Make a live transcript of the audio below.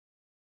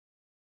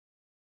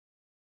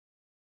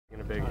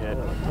A big hit.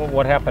 Well,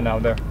 what happened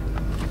out there?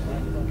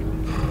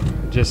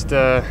 Just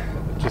kind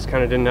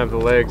of didn't have the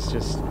legs.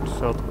 Just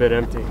felt a bit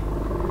empty.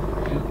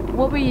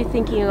 What were you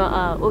thinking?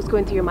 What was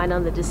going through your mind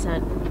on the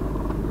descent?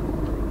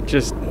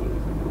 Just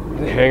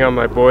hang on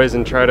my boys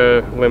and try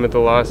to limit the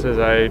losses.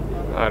 I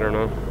don't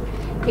know.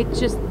 It's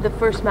just the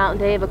first mountain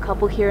day of a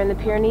couple here in the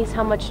Pyrenees.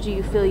 How much do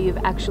you feel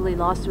you've actually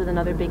lost with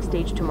another big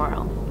stage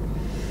tomorrow?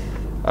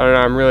 I don't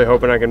know. I'm really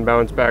hoping I can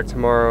bounce back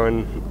tomorrow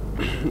and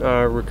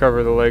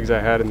recover the legs I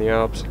had in the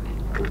Alps.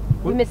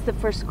 We missed the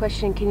first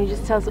question. Can you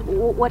just tell us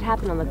what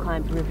happened on the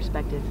climb from your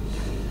perspective?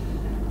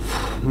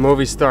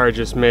 Movistar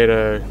just made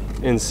a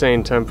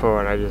insane tempo,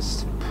 and it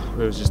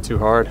was just too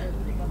hard.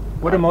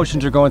 What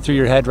emotions are going through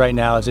your head right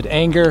now? Is it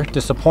anger,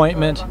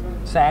 disappointment,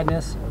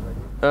 sadness?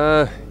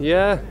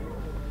 Yeah.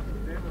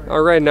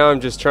 Right now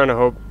I'm just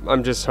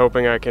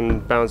hoping I can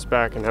bounce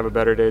back and have a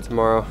better day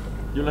tomorrow.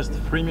 You lost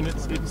 3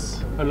 minutes.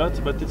 It's a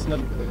lot, but it's not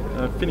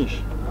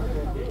finished.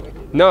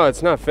 No,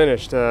 it's not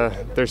finished.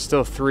 There's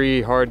still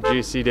 3 hard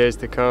GC days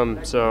to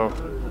come, so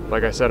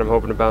like I said, I'm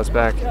hoping to bounce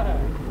back.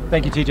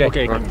 Thank you, TJ.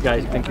 Okay,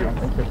 guys, thank you.